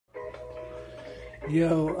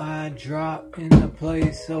Yo, I drop in the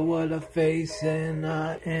place, so what a face, and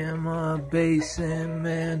I am a basin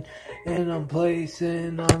man, and I'm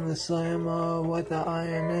placing on the slammer with the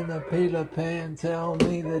iron and the Peter Pan tell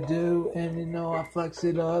me to do, and you know I flex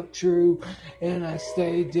it up true, and I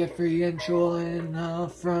stay differential in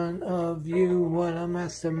front of you. What a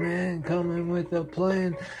master man coming with a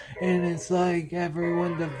plan, and it's like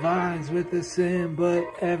everyone divides with the sin, but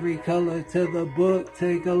every color to the book,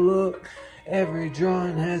 take a look. Every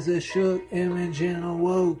drawing has a shook image and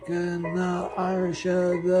awoke, and the Irish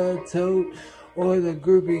of the tote, or the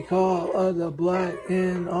groupie call of the black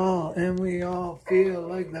in all, and we all feel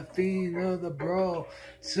like the fiend of the brawl.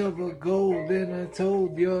 Silver gold in a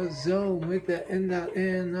told your zone with the end out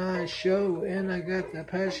and I show, and I got the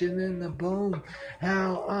passion in the bone.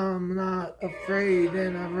 How I'm not afraid,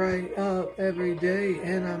 and I write up every day,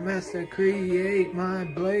 and I master create my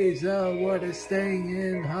blaze of what is staying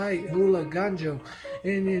in height, hula ganjo,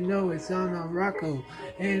 and you know it's on a rocco,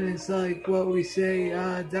 and it's like what we say,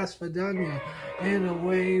 das vidania, and the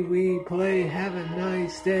way we play. Have a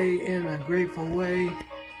nice day in a grateful way.